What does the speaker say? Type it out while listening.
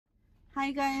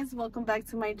Hi guys, welcome back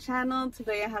to my channel.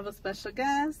 Today I have a special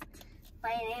guest.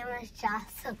 My name is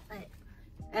Jocelyn.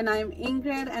 And I'm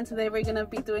Ingrid, and today we're gonna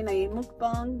be doing a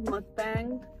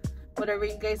mukbang, whatever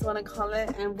you guys want to call it.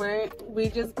 And we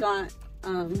just got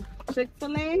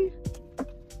Chick-fil-A.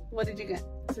 What did you get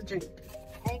to drink?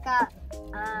 I got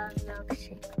a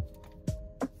milkshake.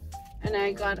 And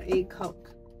I got a Coke.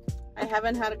 I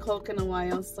haven't had a Coke in a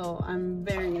while, so I'm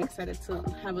very excited to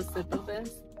have a sip of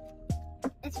this.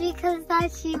 It's because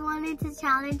that she wanted to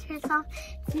challenge herself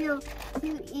to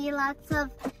eat lots of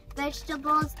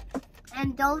vegetables.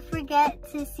 And don't forget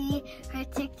to see her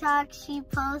TikTok. She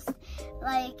posts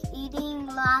like eating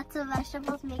lots of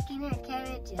vegetables, making her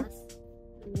carrot juice.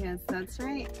 Yes, that's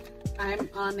right. I'm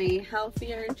on a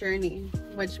healthier journey,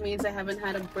 which means I haven't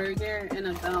had a burger in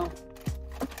about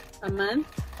a month.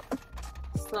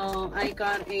 So I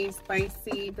got a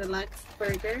spicy deluxe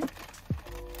burger,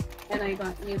 and I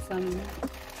got me some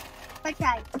French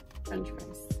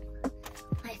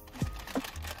fries.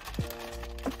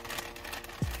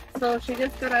 So she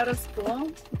just got out of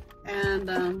school,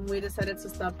 and we decided to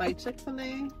stop by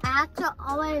Chick-fil-A. I have to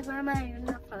always wear my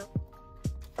uniform.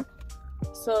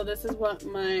 So this is what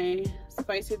my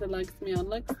spicy deluxe meal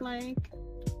looks like.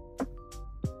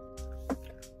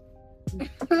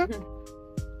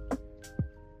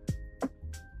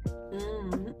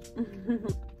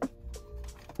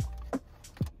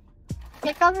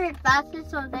 Take off your glasses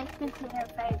so they can see her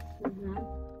face.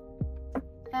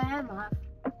 Turn them off.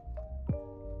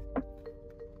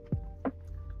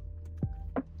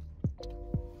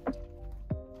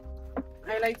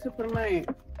 I like to put my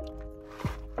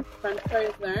French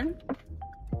fries there.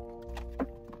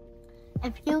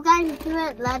 If you guys do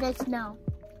it, let us know.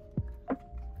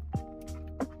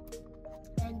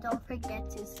 And don't forget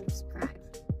to subscribe.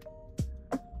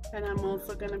 And I'm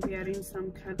also going to be adding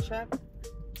some ketchup.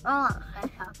 Oh, I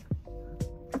have.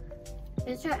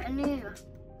 Is there any,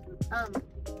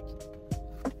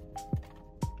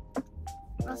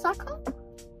 what's that called?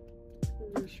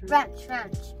 I'm not sure. Ranch.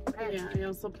 Yeah, I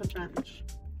also put ranch.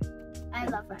 I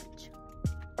love ranch.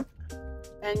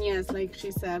 And yes, like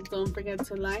she said, don't forget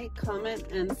to like,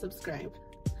 comment, and subscribe.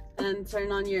 And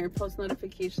turn on your post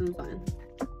notifications on.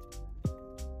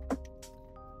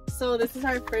 So this is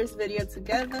our first video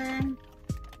together.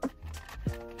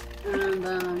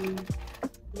 And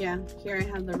yeah, here I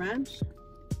have the ranch.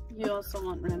 You also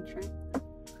want ranch, right?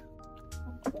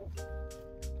 Okay.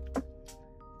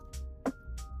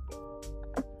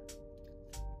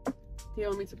 Do you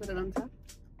want me to put it on top?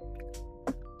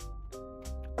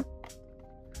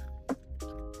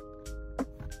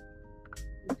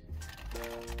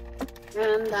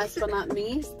 And last but not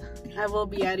least, I will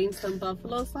be adding some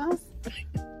buffalo sauce.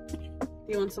 Do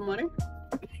you want some water?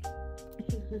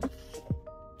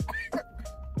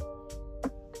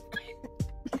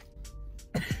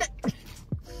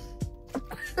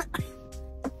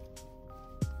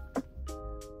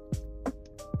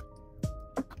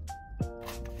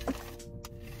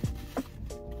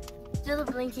 Do the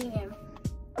blinking game.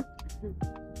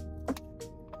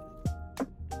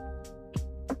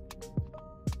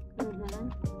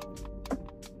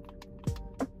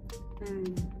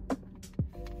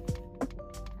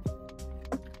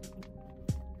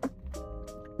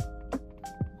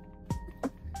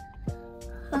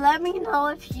 Let me know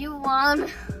if you want.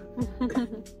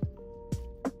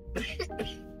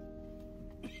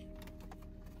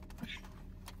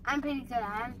 I'm pretty good.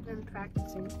 I've been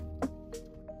practicing.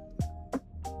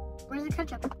 Where's the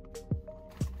ketchup?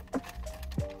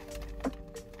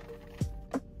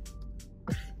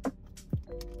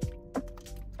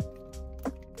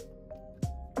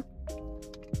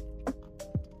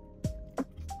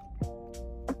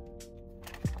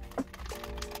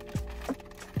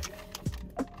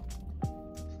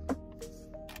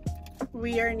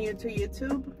 We are new to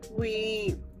YouTube.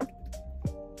 We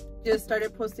just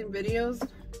started posting videos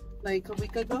like a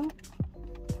week ago.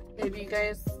 If you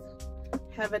guys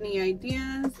have any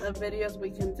ideas of videos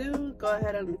we can do, go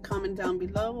ahead and comment down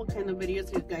below what kind of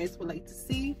videos you guys would like to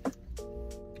see.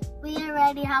 We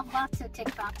already have lots of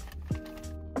TikTok.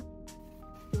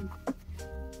 And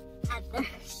they're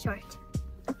short.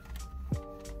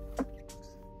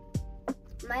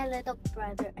 My little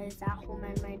brother is at home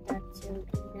and my dad too.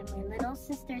 And then my little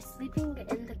sister is sleeping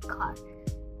in the car.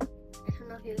 I don't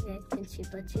know if you guys can see,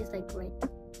 but she's like right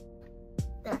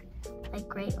there.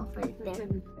 Like right over there.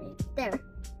 Right there.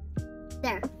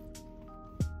 There.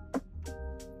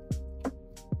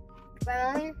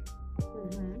 Right?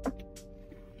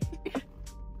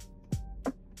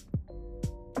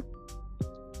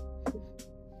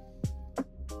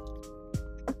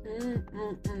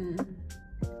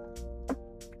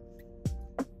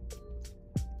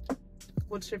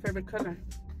 What's your favorite color?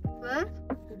 Red,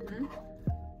 Mm-hmm.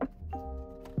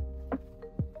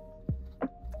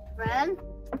 red,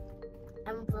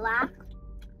 and black,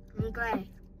 and gray.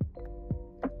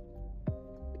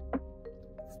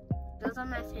 Those are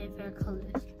my favorite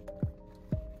colors.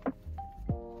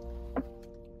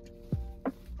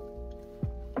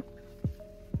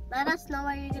 Let us know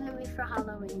what you're gonna be for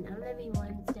Halloween. I'm gonna be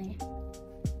Wednesday.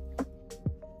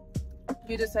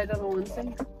 You decided on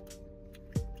Wednesday?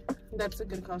 That's a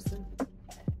good costume.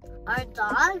 Our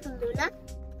dog, Luna,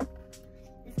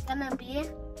 is gonna be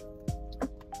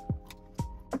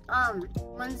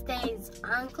Wednesday's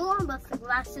uncle with the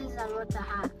glasses and with the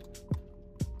hat.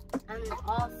 And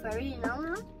all furry, you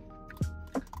know?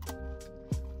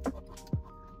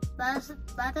 Let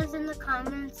us in the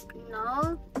comments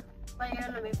know what you're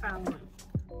gonna be for Halloween.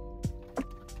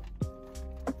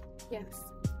 Yes.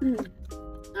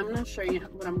 I'm not sure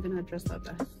yet what I'm gonna dress up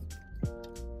as.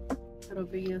 It'll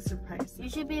be a surprise. You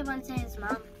should be Wednesday's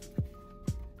mom.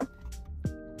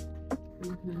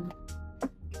 Mm-hmm.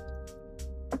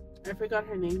 I forgot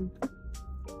her name.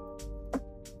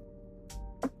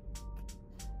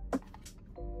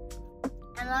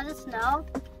 And let us know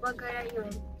what grade are you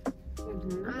in.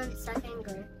 Mm-hmm. I'm in 2nd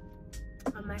grade.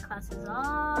 And my class is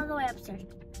all the way upstairs.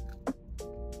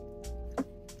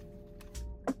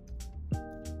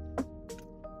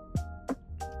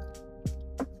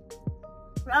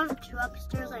 We have 2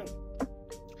 upstairs.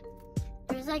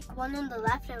 There's like one on the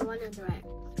left and one on the right.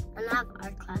 And I have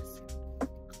art class.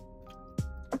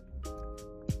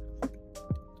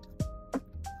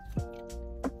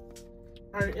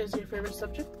 Art is your favorite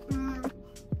subject? I'm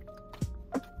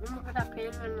gonna put that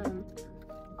pen and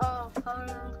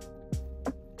coloring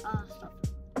stuff.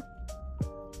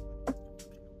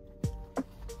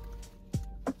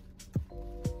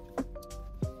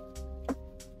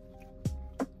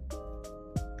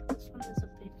 This one is a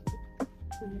big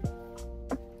one.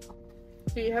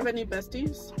 Do you have any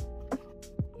besties?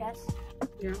 Yes.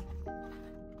 Yeah.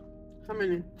 How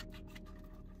many?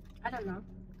 I don't know.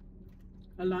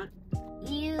 A lot?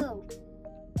 Ew.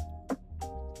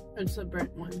 It's a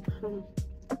burnt one.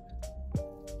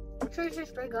 I'm sure it's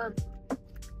just pretty good.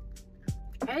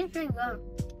 It's pretty good.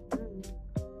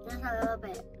 Just a little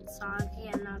bit soggy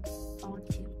and not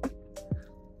salty.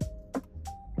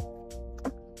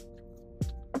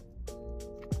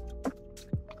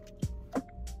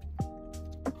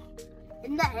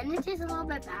 In the end, it tastes a little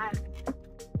bit bad.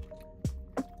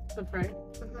 The fry?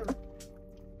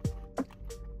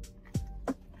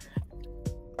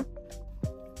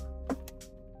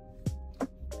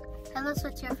 Tell us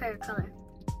what's your favorite color.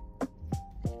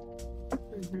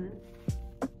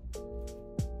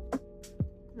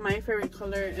 My favorite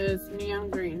color is neon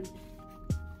green.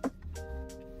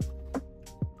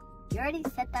 You already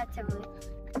said that to me.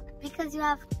 Because you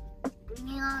have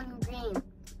neon green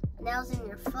nails in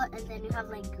your foot, and then you have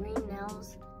like green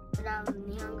nails. Without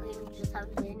neon green, you just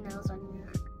have green nails on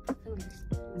your fingers.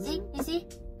 See? You see?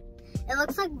 It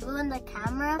looks like blue in the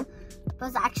camera, but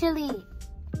it's actually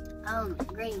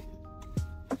green.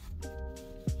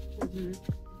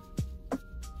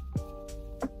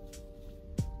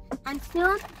 And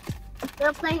soon,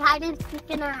 we'll play hide and seek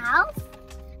in our house,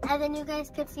 and then you guys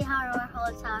could see how our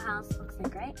whole entire house looks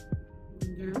like, right?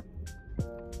 Yeah.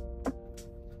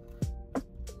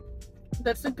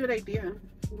 That's a good idea.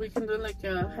 We can do like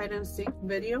a hide and seek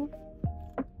video.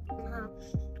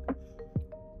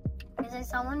 Because I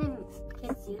saw one in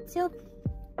kids' YouTube,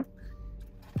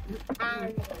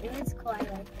 and it was cool. I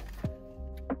like it.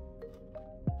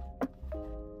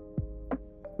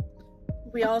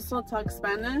 We also talk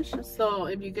Spanish, so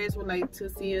if you guys would like to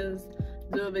see us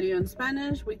do a video in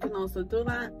Spanish, we can also do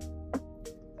that.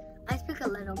 I speak a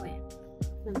little bit.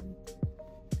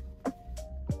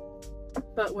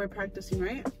 But we're practicing,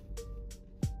 right?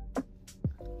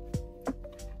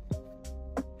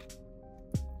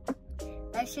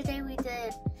 Yesterday we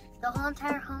did the whole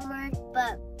entire homework,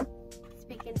 but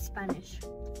speaking Spanish.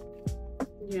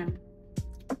 Yeah.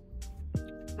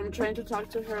 I'm trying to talk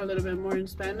to her a little bit more in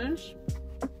Spanish.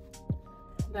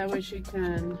 That way she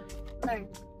can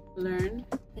learn.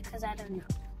 Because I don't know.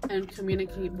 And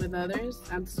communicate with others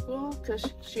at school.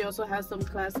 Because she also has some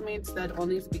classmates that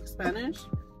only speak Spanish.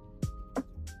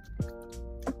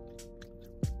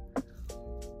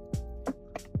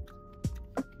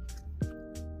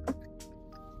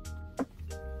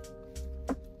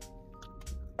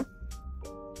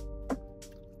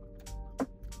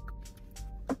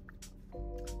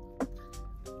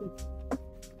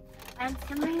 And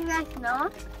some of you guys know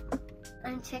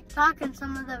on TikTok and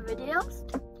some of the videos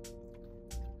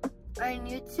or on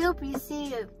YouTube, you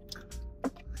see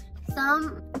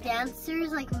some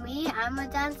dancers like me, I'm a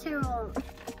dancer,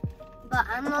 but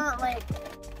I'm not like,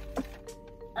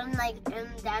 I'm like in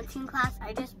dancing class.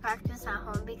 I just practice at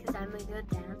home because I'm a good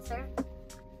dancer.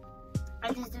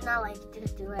 I just do not like to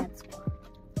do it at school.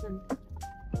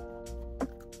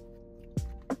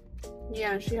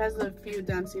 Yeah, she has a few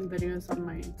dancing videos on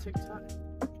my TikTok.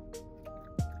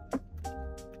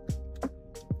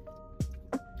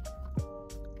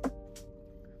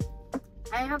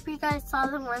 I hope you guys saw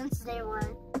the Wednesday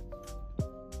one.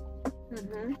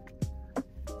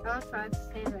 I was trying to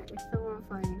say that. It's so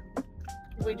funny.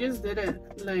 We just did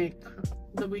it like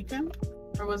the weekend,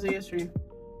 or was it yesterday?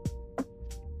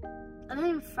 I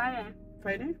think Friday.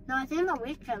 Friday? No, I think the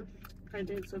weekend. I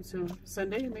think so too.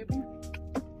 Sunday, maybe?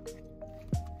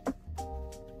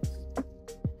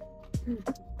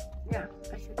 Yeah,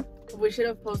 I should. We should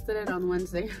have posted it on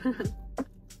Wednesday.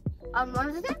 On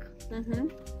Wednesday?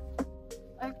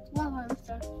 What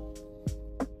Wednesday?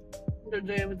 The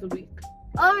day of the week.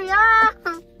 Oh yeah!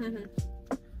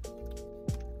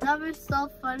 That was so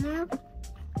funny.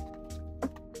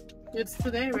 It's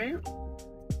today, right?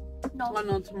 No. Oh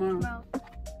no, tomorrow. No.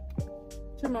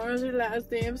 Tomorrow's your last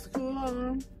day of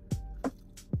school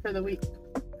for the week.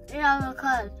 Yeah,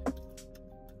 because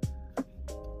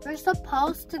we're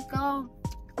supposed to go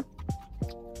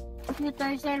to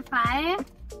Thursday and Friday,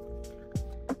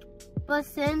 but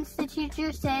since the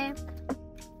teachers say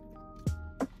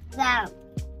that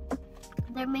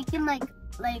they're making like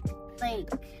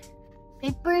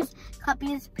papers,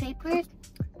 copies of papers,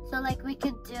 so like we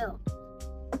could do,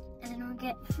 and then we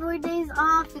get 4 days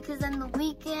off because then the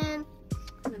weekend.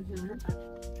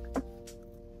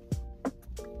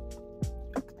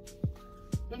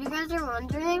 If you guys are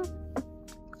wondering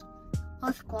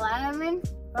what school I am in,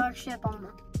 Rockship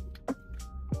Alma.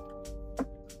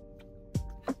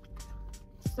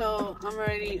 So I'm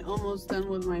already almost done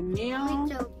with my meal. Me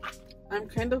too. I'm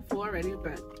kind of full already,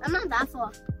 but I'm not that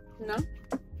full. no,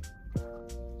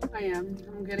 I am.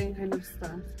 I'm getting kind of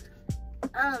stuffed.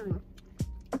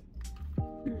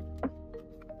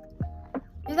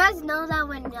 You guys know that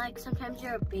when like sometimes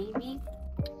you're a baby,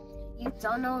 you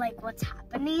don't know like what's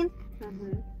happening.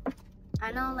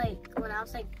 I know like when I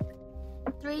was like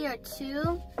 3 or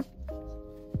 2,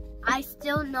 I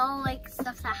still know like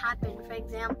stuff that happened. For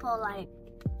example, like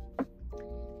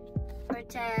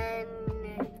pretend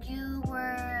you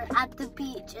were at the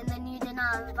beach and then you did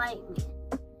not invite me.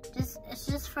 It's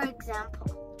just for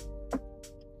example,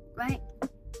 right?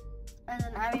 And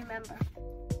then I remember.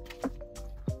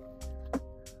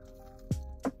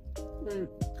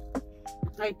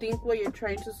 I think what you're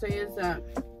trying to say is that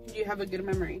you have a good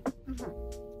memory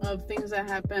of things that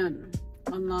happened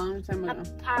a long time ago.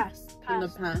 Past. In the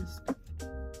past.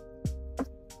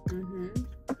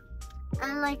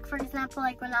 And like for example,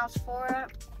 like when I was 4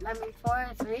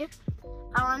 or 3,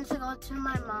 I wanted to go to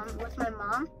my mom with my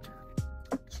mom.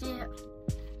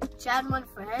 She had one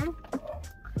friend,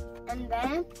 and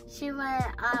then she went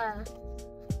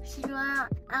in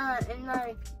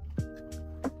like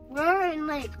we're in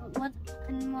like what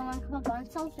in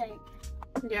Mukbang something.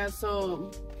 Yeah,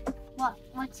 so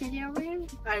what city are we in?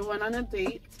 I went on a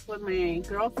date with my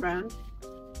girlfriend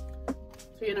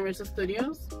to Universal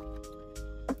Studios.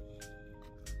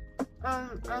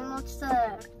 And what's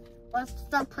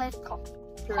the place called?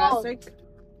 Jurassic.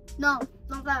 No,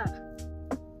 not that.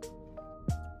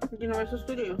 Universal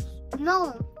Studios.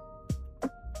 No.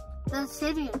 The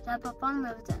city that Papa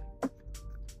lived in.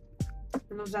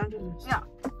 In Los Angeles. Yeah.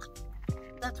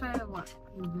 That's where it was.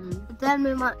 But then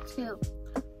we went to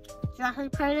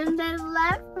Jurassic Park and they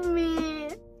left me.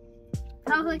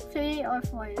 I was like 3 or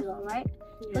 4 years old, right?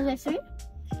 Yeah. Was I 3?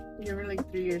 You were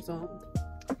like 3 years old.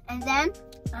 And then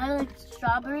I had like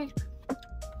strawberry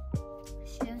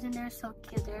shoes and they're so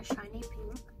cute. They're shiny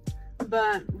pink.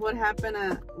 But what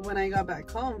happened when I got back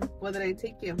home? What did I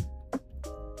take you?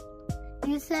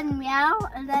 You said meow,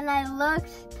 and then I looked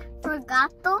for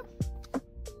gato.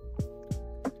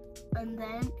 And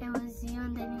then it was you,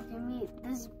 and then you gave me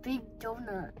this big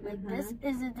donut. Like this,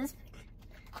 is it this?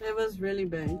 It was really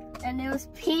big. And it was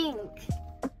pink.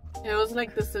 It was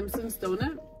like the Simpsons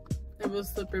donut. It was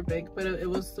super big, but it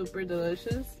was super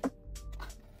delicious.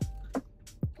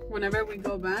 Whenever we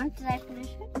go back. Did I finish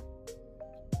it?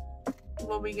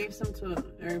 Well, we gave some to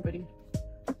everybody.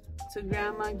 To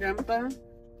Grandma, Grandpa.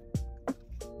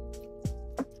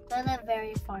 I live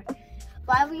very far.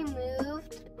 Why we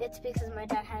moved, it's because my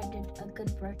dad had a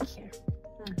good work here.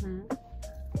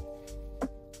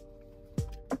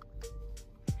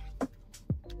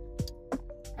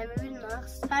 And maybe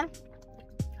next time,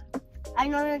 I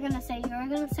know you're going to say,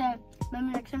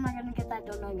 maybe next time we're going to get that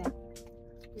donut again.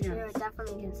 Yeah. I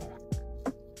definitely can say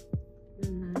that.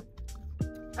 Mm-hmm.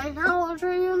 And how old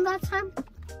were you in that time?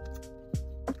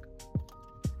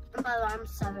 Well, I'm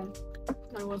 7.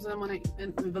 I wasn't when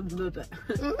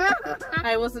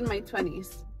I was in my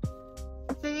 20s.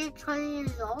 So you're 20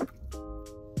 years old?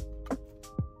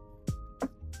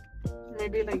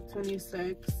 Maybe like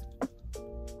 26.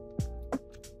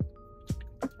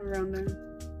 Around there.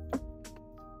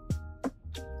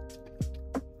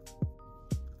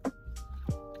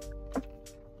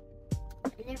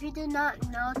 And if you did not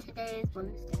know, today is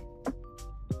Wednesday.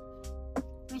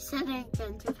 We said it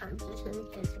again 2 times. We said it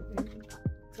again 2 times.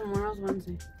 Tomorrow's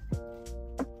Wednesday.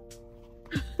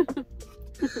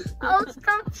 I was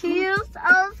confused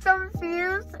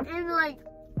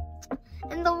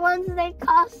in the Wednesday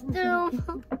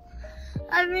costume.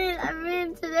 I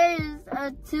mean today is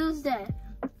a Tuesday.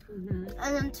 Mm-hmm.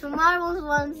 And then tomorrow's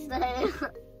Wednesday.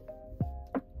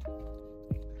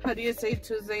 How do you say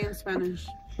Tuesday in Spanish?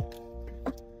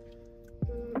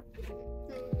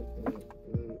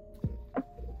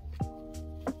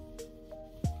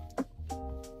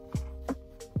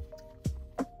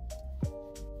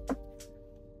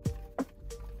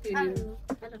 I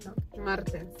don't know.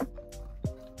 Martes.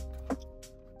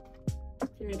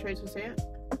 Can you try to say it?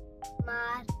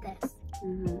 Martes.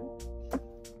 Mm-hmm.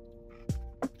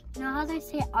 You know how they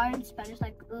say R in Spanish,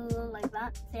 like ooh, like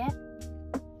that? Say it.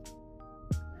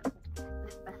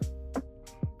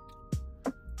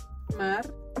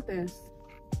 Martes.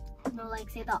 No, like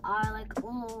say the R, like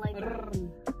ooh, like that. Brr.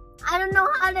 I don't know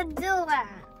how to do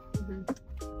that. Mm-hmm.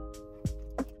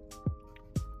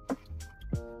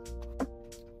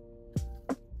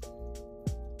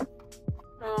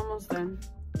 Oh, almost done.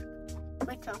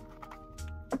 Wait till.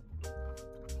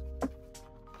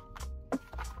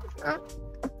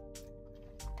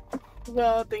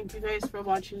 Well, thank you guys for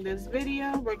watching this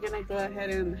video. We're gonna go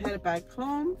ahead and head back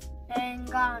home. And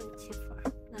gone too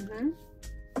far. Mm-hmm.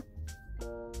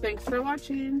 Thanks for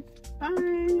watching.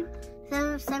 Bye.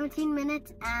 So 17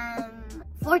 minutes and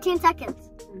 14 seconds.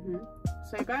 Mm-hmm.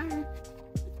 Say bye.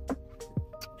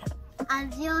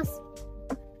 Adios.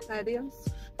 Adios.